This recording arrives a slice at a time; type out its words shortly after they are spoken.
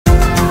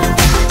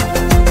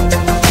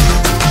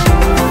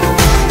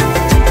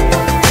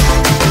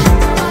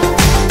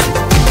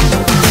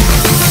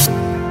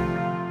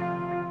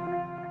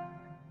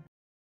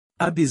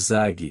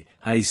Abisag,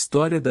 a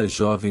história da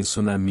jovem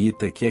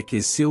sunamita que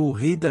aqueceu o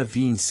rei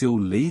Davi em seu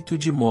leito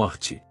de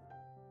morte.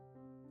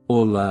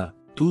 Olá,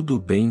 tudo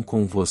bem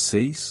com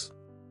vocês?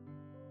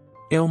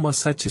 É uma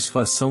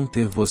satisfação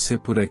ter você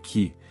por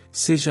aqui,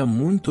 seja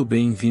muito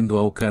bem-vindo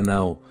ao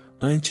canal.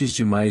 Antes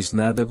de mais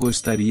nada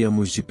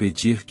gostaríamos de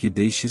pedir que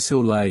deixe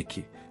seu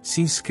like,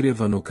 se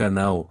inscreva no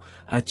canal,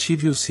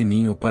 ative o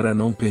sininho para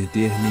não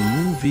perder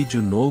nenhum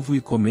vídeo novo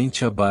e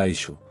comente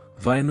abaixo.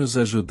 Vai nos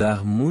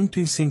ajudar muito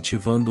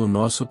incentivando o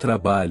nosso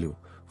trabalho,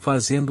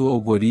 fazendo o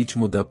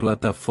algoritmo da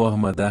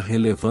plataforma dar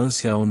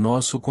relevância ao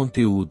nosso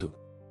conteúdo.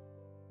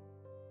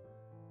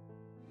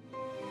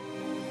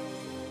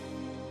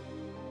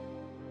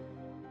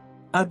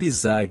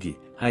 Abisag,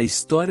 a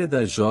história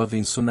da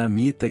jovem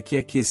sunamita que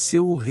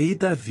aqueceu o rei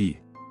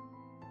Davi.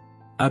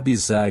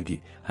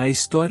 Abisag, a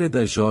história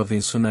da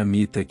jovem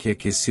sunamita que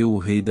aqueceu o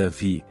rei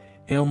Davi,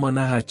 é uma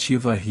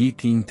narrativa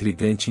rica e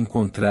intrigante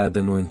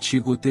encontrada no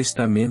Antigo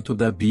Testamento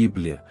da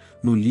Bíblia,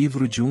 no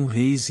livro de 1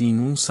 Reis e em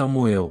 1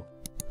 Samuel.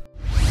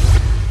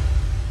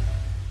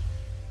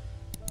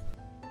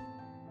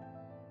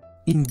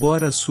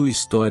 Embora sua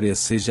história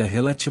seja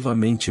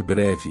relativamente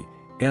breve,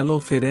 ela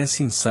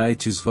oferece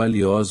insights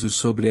valiosos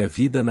sobre a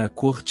vida na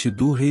corte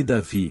do rei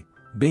Davi,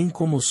 bem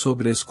como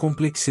sobre as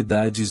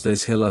complexidades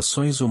das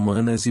relações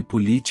humanas e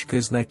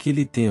políticas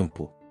naquele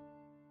tempo.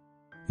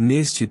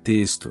 Neste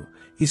texto,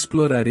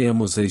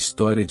 exploraremos a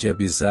história de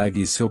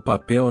Abisag e seu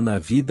papel na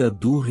vida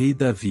do rei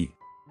Davi.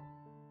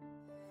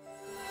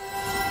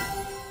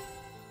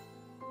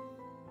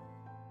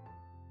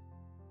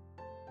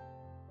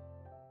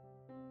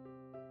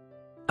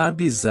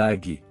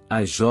 Abisag,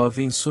 a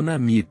jovem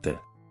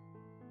sunamita.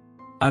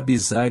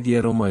 Abisag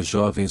era uma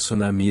jovem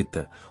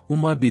sunamita,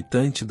 uma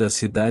habitante da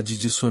cidade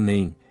de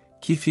Sunem,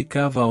 que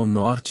ficava ao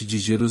norte de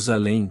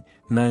Jerusalém,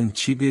 na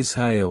antiga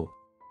Israel.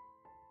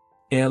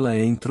 Ela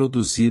é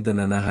introduzida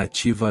na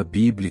narrativa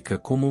bíblica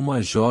como uma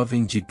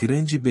jovem de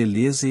grande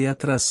beleza e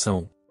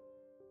atração.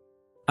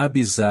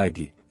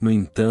 Abisag, no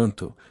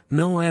entanto,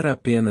 não era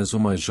apenas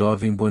uma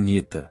jovem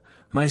bonita,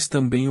 mas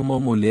também uma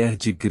mulher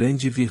de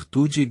grande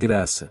virtude e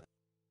graça.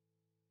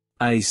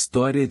 A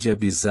história de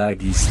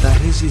Abisag está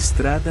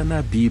registrada na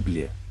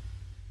Bíblia.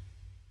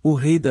 O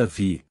rei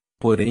Davi,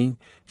 porém,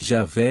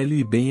 já velho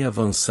e bem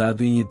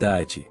avançado em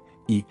idade,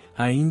 e,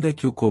 ainda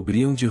que o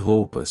cobriam de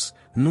roupas,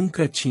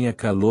 nunca tinha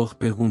calor.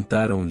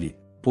 Perguntaram-lhe,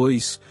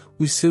 pois,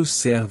 os seus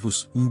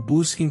servos: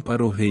 busquem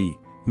para o rei,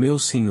 meu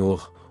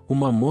senhor,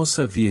 uma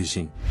moça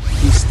virgem,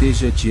 que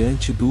esteja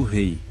diante do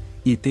rei,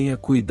 e tenha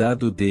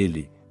cuidado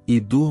dele, e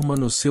durma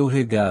no seu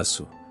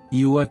regaço,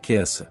 e o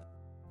aqueça.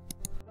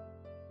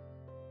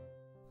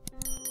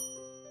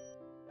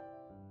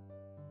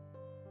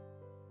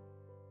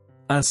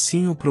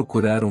 Assim o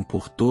procuraram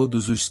por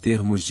todos os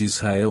termos de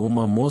Israel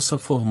uma moça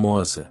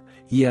formosa,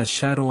 e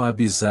acharam a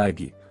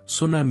Abisag,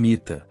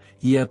 sunamita,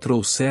 e a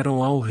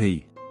trouxeram ao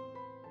rei.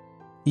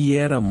 E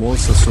era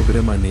moça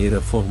sobremaneira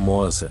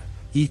formosa,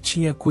 e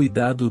tinha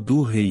cuidado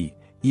do rei,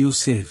 e o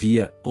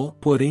servia,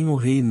 porém o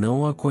rei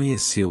não a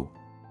conheceu.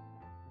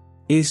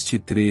 Este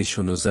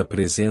trecho nos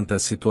apresenta a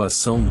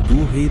situação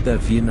do rei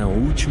Davi na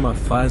última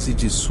fase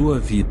de sua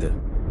vida.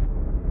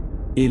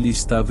 Ele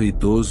estava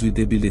idoso e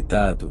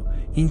debilitado,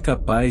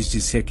 incapaz de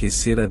se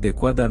aquecer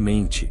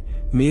adequadamente,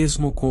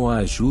 mesmo com a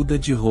ajuda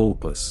de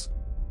roupas.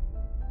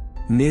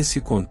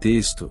 Nesse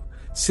contexto,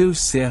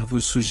 seus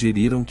servos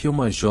sugeriram que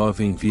uma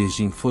jovem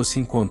virgem fosse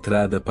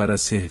encontrada para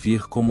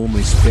servir como uma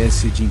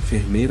espécie de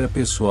enfermeira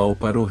pessoal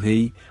para o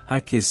rei,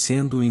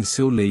 aquecendo-o em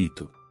seu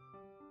leito.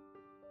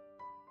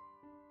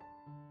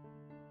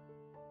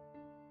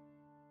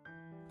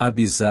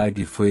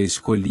 Abisag foi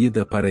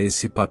escolhida para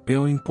esse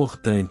papel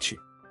importante.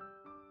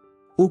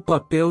 O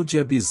papel de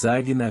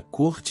Abisag na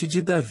corte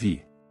de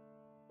Davi.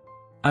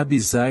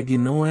 Abisag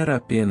não era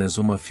apenas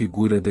uma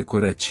figura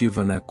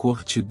decorativa na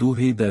corte do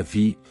rei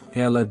Davi,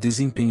 ela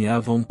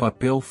desempenhava um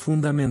papel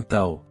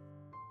fundamental.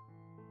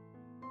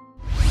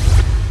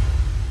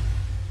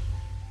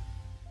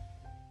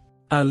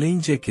 Além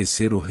de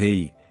aquecer o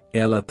rei,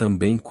 ela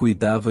também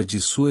cuidava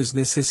de suas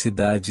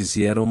necessidades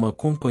e era uma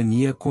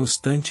companhia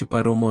constante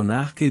para o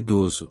monarca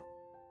idoso.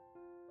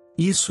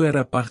 Isso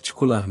era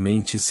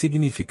particularmente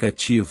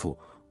significativo,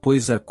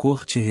 pois a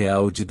corte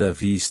real de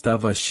Davi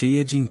estava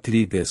cheia de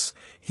intrigas,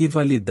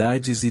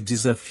 rivalidades e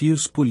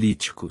desafios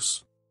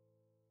políticos.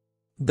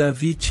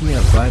 Davi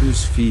tinha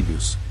vários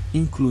filhos,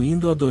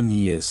 incluindo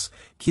Adonias,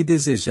 que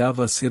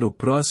desejava ser o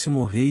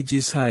próximo rei de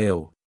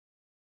Israel.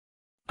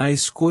 A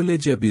escolha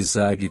de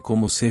Abisag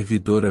como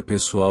servidora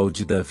pessoal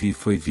de Davi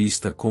foi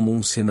vista como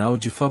um sinal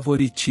de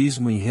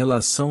favoritismo em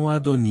relação a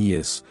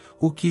Adonias,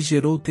 o que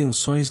gerou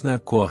tensões na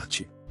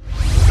corte.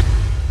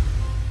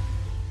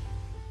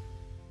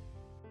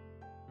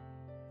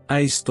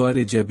 A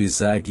história de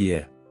Abisag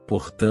é,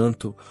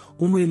 portanto,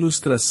 uma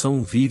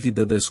ilustração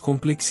vívida das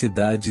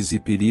complexidades e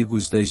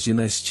perigos das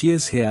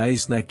dinastias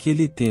reais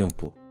naquele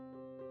tempo.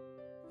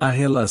 A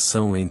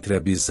relação entre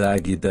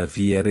Abisag e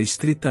Davi era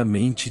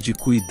estritamente de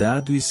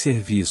cuidado e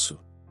serviço.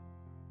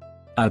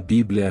 A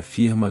Bíblia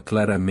afirma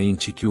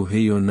claramente que o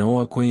rei não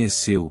a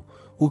conheceu,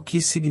 o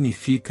que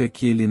significa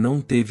que ele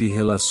não teve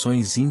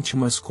relações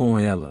íntimas com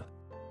ela.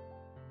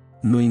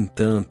 No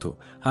entanto,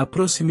 a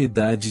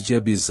proximidade de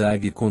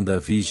Abisag com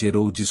Davi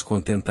gerou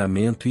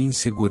descontentamento e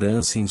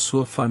insegurança em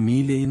sua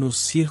família e no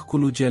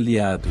círculo de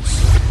aliados.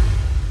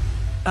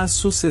 A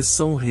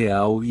sucessão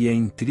real e a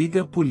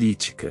intriga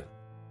política.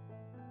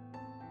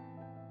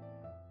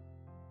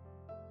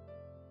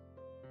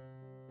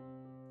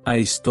 A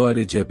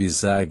história de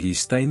Abisag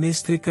está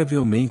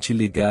inextricavelmente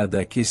ligada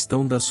à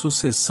questão da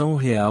sucessão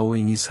real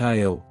em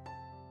Israel.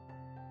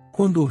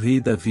 Quando o rei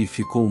Davi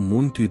ficou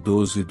muito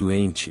idoso e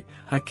doente,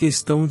 a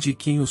questão de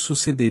quem o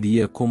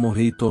sucederia como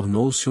rei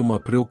tornou-se uma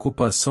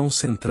preocupação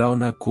central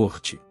na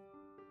corte.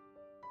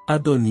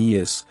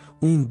 Adonias,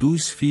 um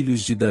dos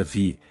filhos de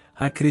Davi,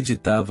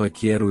 acreditava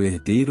que era o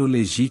herdeiro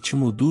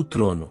legítimo do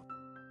trono.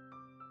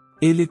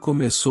 Ele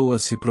começou a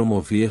se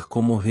promover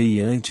como rei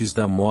antes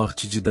da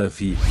morte de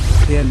Davi,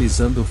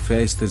 realizando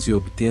festas e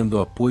obtendo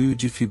apoio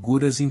de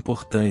figuras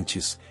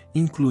importantes,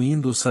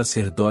 incluindo o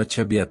sacerdote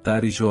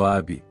Abiatar e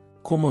Joabe,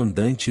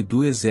 comandante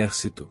do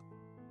exército.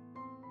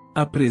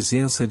 A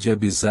presença de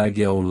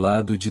Abisag ao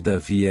lado de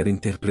Davi era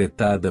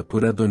interpretada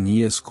por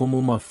Adonias como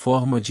uma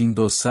forma de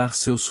endossar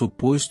seu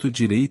suposto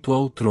direito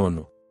ao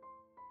trono.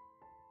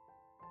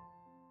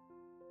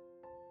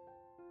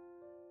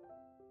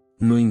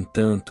 No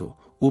entanto,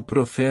 o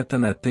profeta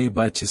Natã e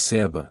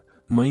Batseba,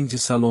 mãe de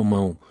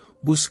Salomão,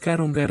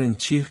 buscaram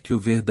garantir que o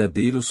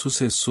verdadeiro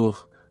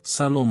sucessor,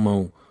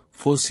 Salomão,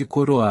 fosse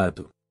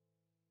coroado.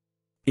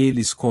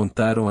 Eles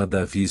contaram a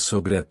Davi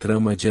sobre a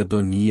trama de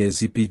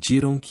Adonias e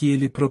pediram que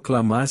ele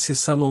proclamasse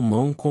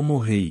Salomão como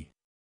rei.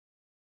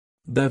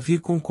 Davi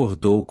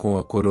concordou com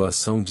a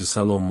coroação de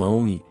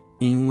Salomão e,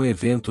 em um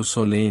evento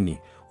solene,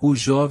 o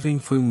jovem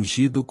foi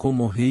ungido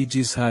como rei de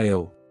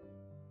Israel.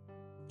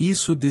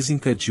 Isso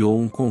desencadeou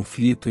um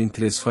conflito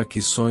entre as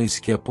facções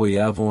que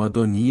apoiavam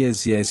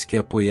Adonias e as que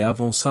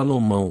apoiavam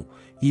Salomão,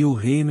 e o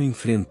reino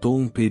enfrentou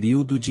um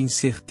período de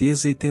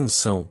incerteza e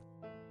tensão.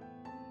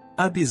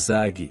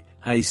 Abisag,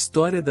 a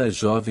história da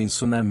jovem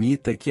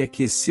sunamita que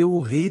aqueceu o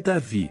rei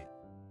Davi.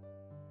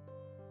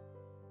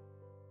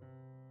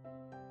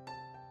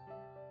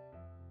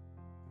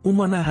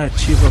 Uma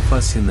narrativa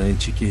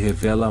fascinante que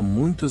revela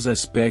muitos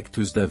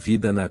aspectos da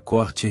vida na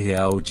corte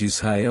real de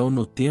Israel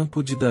no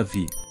tempo de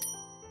Davi.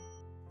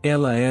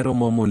 Ela era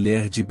uma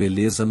mulher de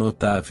beleza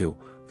notável,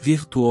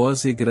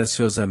 virtuosa e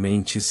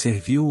graciosamente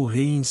serviu o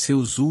rei em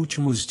seus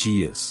últimos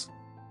dias.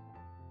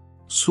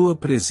 Sua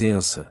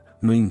presença,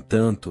 no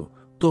entanto,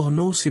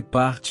 tornou-se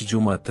parte de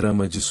uma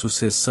trama de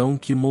sucessão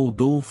que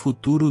moldou o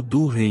futuro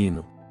do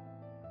reino.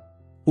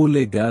 O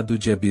legado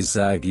de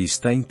Abisag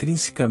está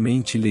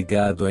intrinsecamente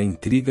ligado à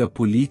intriga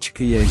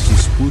política e às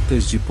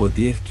disputas de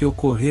poder que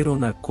ocorreram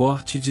na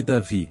corte de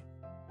Davi.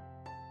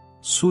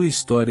 Sua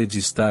história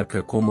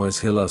destaca como as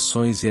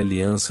relações e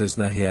alianças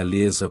na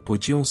realeza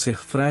podiam ser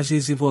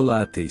frágeis e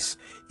voláteis,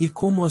 e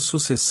como a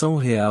sucessão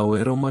real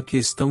era uma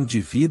questão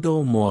de vida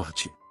ou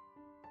morte.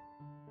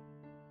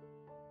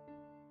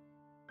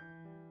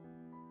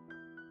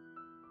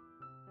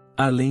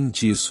 Além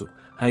disso,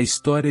 a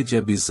história de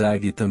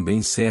Abisag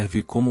também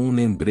serve como um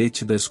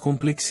lembrete das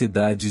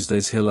complexidades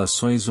das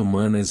relações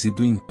humanas e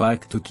do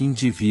impacto que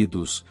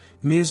indivíduos,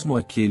 mesmo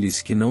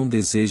aqueles que não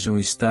desejam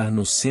estar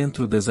no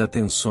centro das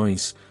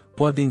atenções,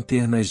 podem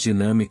ter nas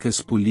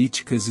dinâmicas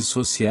políticas e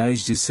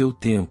sociais de seu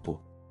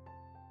tempo.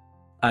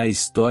 A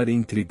história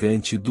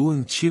intrigante do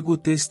Antigo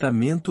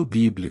Testamento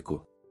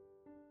Bíblico.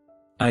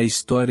 A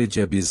história de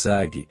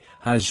Abisag,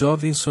 a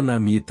jovem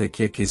sunamita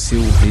que aqueceu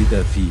o rei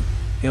Davi,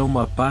 é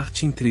uma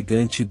parte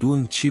intrigante do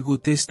Antigo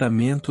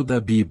Testamento da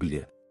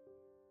Bíblia.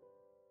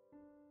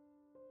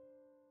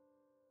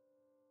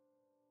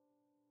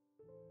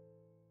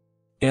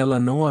 Ela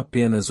não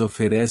apenas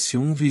oferece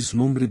um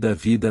vislumbre da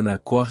vida na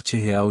corte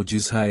real de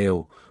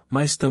Israel,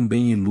 mas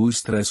também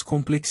ilustra as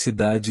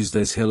complexidades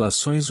das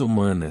relações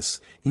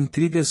humanas,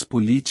 intrigas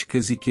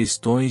políticas e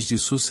questões de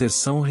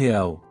sucessão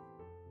real.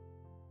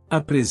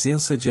 A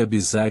presença de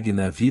Abisag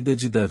na vida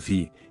de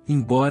Davi,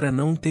 embora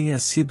não tenha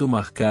sido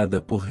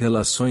marcada por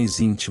relações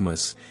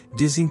íntimas,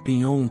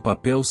 desempenhou um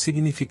papel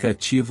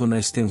significativo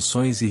nas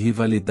tensões e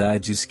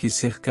rivalidades que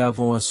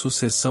cercavam a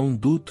sucessão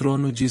do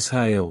trono de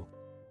Israel.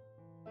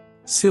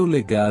 Seu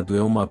legado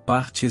é uma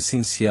parte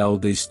essencial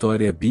da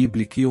história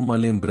bíblica e uma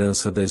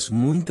lembrança das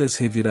muitas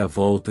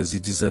reviravoltas e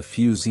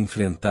desafios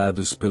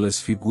enfrentados pelas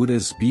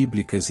figuras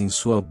bíblicas em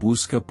sua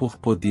busca por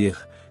poder,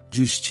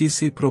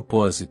 justiça e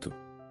propósito.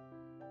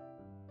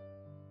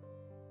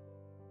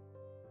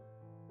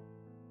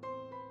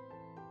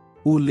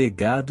 O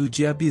legado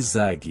de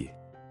Abisag.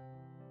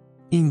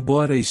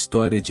 Embora a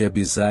história de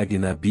Abisag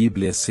na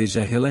Bíblia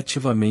seja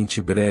relativamente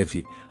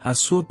breve, a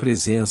sua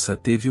presença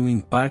teve um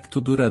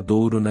impacto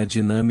duradouro na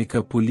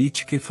dinâmica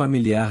política e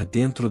familiar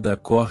dentro da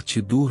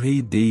corte do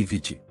rei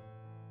David.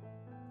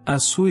 A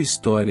sua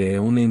história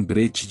é um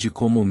lembrete de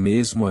como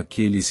mesmo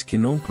aqueles que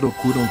não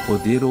procuram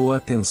poder ou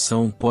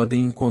atenção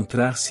podem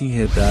encontrar-se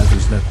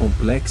enredados na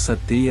complexa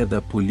teia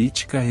da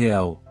política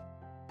real.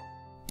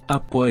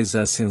 Após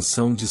a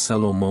ascensão de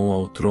Salomão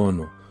ao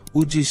trono,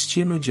 o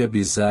destino de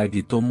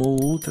Abisag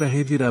tomou outra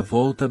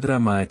reviravolta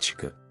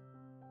dramática.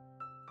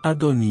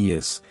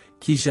 Adonias,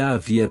 que já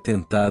havia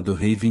tentado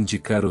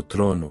reivindicar o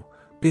trono,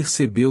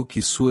 percebeu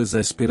que suas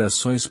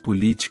aspirações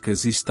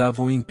políticas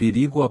estavam em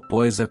perigo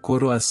após a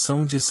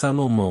coroação de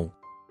Salomão.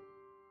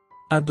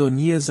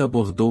 Adonias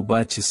abordou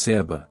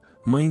Batseba,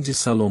 mãe de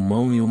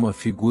Salomão e uma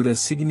figura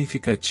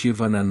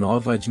significativa na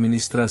nova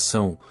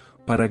administração,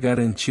 para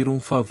garantir um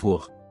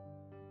favor.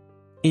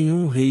 Em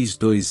 1 Reis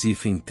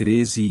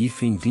 2:13 e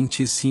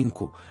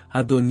 25,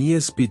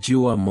 Adonias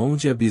pediu a mão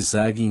de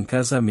Abisag em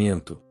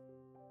casamento.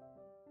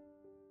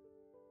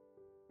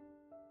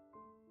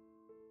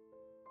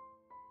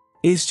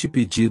 Este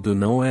pedido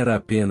não era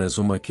apenas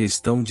uma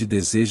questão de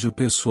desejo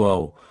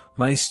pessoal,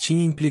 mas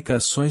tinha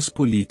implicações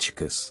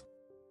políticas.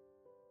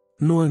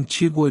 No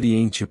Antigo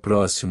Oriente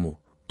Próximo,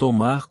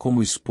 tomar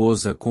como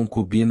esposa a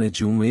concubina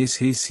de um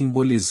ex-rei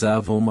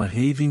simbolizava uma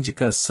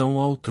reivindicação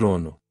ao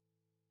trono.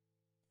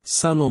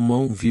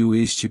 Salomão viu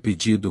este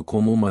pedido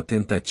como uma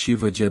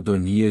tentativa de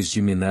Adonias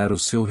de minar o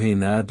seu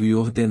reinado e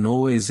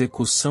ordenou a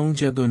execução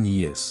de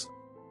Adonias.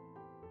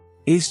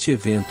 Este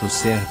evento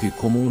serve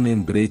como um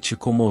lembrete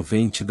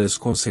comovente das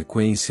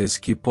consequências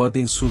que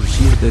podem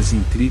surgir das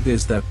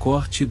intrigas da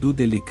corte e do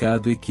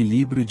delicado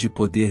equilíbrio de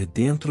poder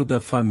dentro da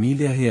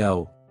família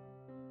real.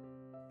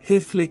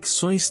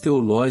 Reflexões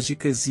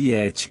teológicas e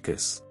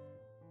éticas.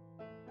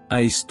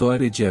 A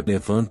história de Ab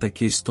levanta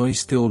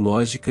questões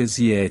teológicas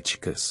e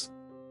éticas.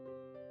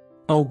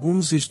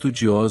 Alguns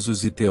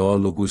estudiosos e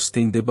teólogos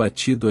têm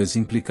debatido as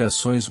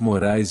implicações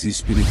morais e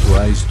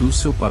espirituais do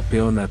seu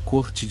papel na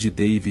corte de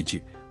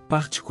David,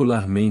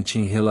 particularmente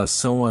em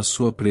relação à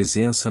sua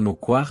presença no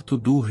quarto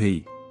do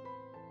rei.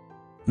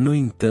 No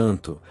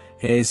entanto,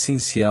 é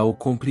essencial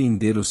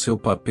compreender o seu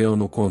papel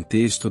no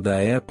contexto da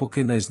época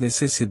e nas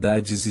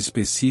necessidades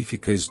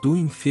específicas do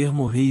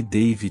enfermo rei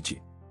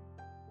David.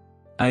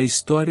 A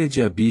história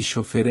de Abish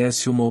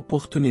oferece uma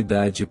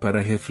oportunidade para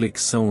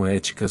reflexão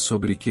ética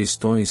sobre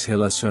questões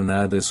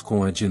relacionadas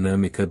com a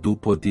dinâmica do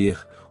poder,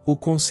 o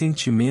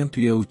consentimento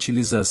e a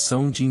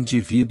utilização de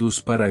indivíduos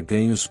para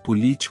ganhos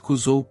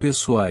políticos ou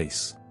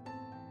pessoais.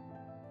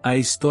 A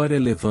história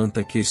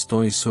levanta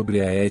questões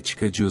sobre a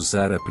ética de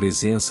usar a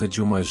presença de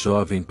uma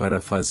jovem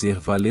para fazer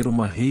valer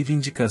uma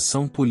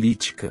reivindicação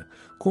política,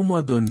 como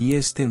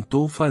Adonias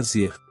tentou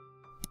fazer.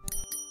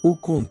 O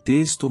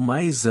contexto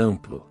mais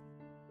amplo.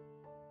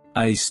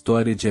 A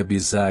história de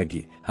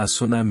Abisag, a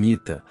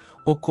Sunamita,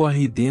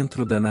 ocorre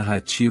dentro da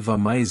narrativa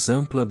mais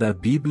ampla da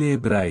Bíblia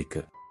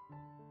hebraica.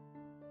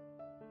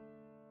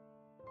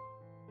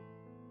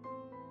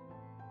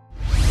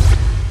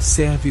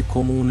 Serve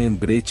como um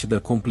lembrete da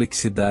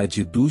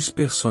complexidade dos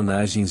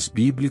personagens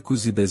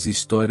bíblicos e das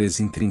histórias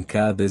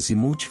intrincadas e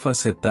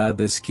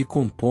multifacetadas que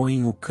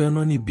compõem o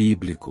cânone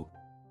bíblico.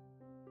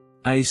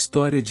 A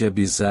história de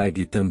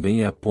Abisag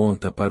também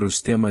aponta para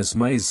os temas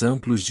mais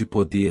amplos de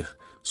poder,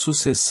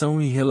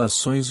 sucessão e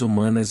relações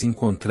humanas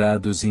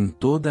encontrados em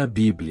toda a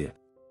Bíblia.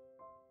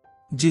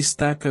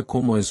 Destaca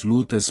como as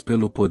lutas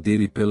pelo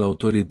poder e pela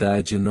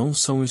autoridade não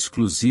são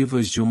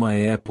exclusivas de uma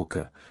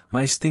época,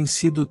 mas têm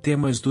sido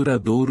temas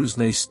duradouros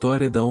na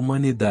história da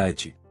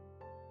humanidade.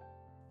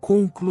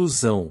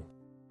 Conclusão.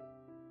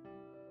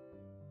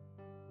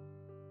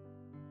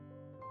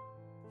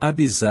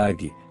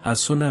 Abisag, a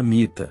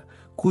Sunamita,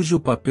 cujo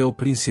papel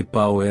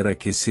principal era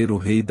aquecer o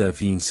rei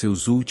Davi em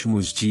seus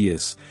últimos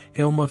dias,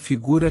 é uma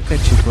figura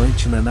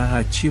cativante na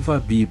narrativa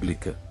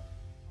bíblica.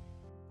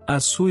 A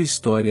sua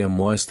história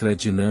mostra a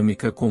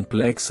dinâmica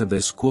complexa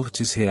das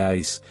cortes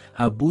reais,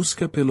 a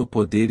busca pelo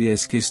poder e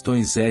as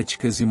questões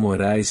éticas e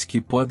morais que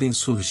podem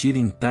surgir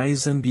em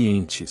tais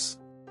ambientes.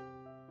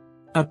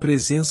 A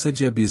presença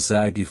de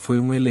Abisag foi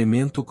um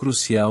elemento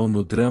crucial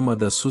no drama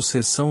da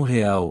sucessão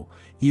real,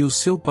 e o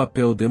seu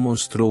papel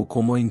demonstrou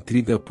como a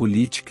intriga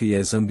política e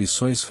as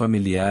ambições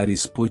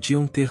familiares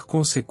podiam ter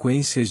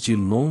consequências de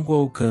longo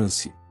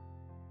alcance.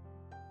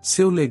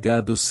 Seu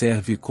legado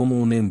serve como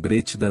um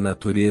lembrete da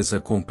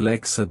natureza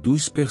complexa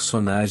dos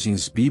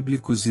personagens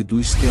bíblicos e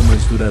dos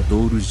temas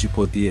duradouros de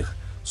poder,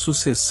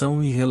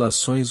 sucessão e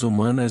relações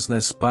humanas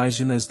nas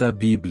páginas da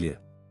Bíblia.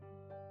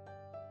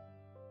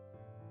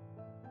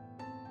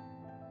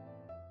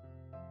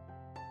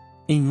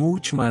 Em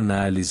última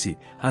análise,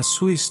 a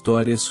sua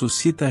história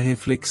suscita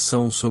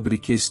reflexão sobre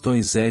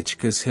questões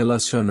éticas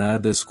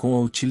relacionadas com a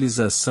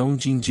utilização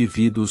de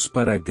indivíduos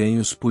para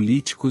ganhos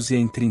políticos e a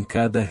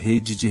intrincada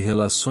rede de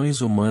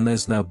relações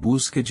humanas na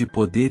busca de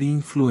poder e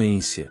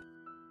influência.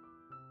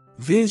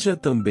 Veja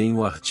também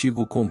o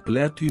artigo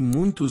completo e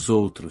muitos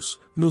outros,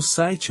 no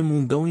site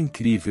Mundão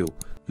Incrível,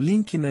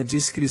 link na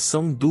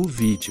descrição do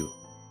vídeo.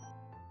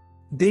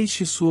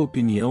 Deixe sua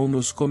opinião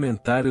nos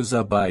comentários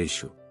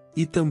abaixo.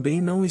 E também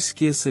não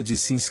esqueça de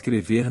se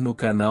inscrever no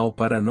canal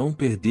para não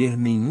perder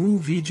nenhum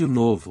vídeo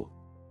novo.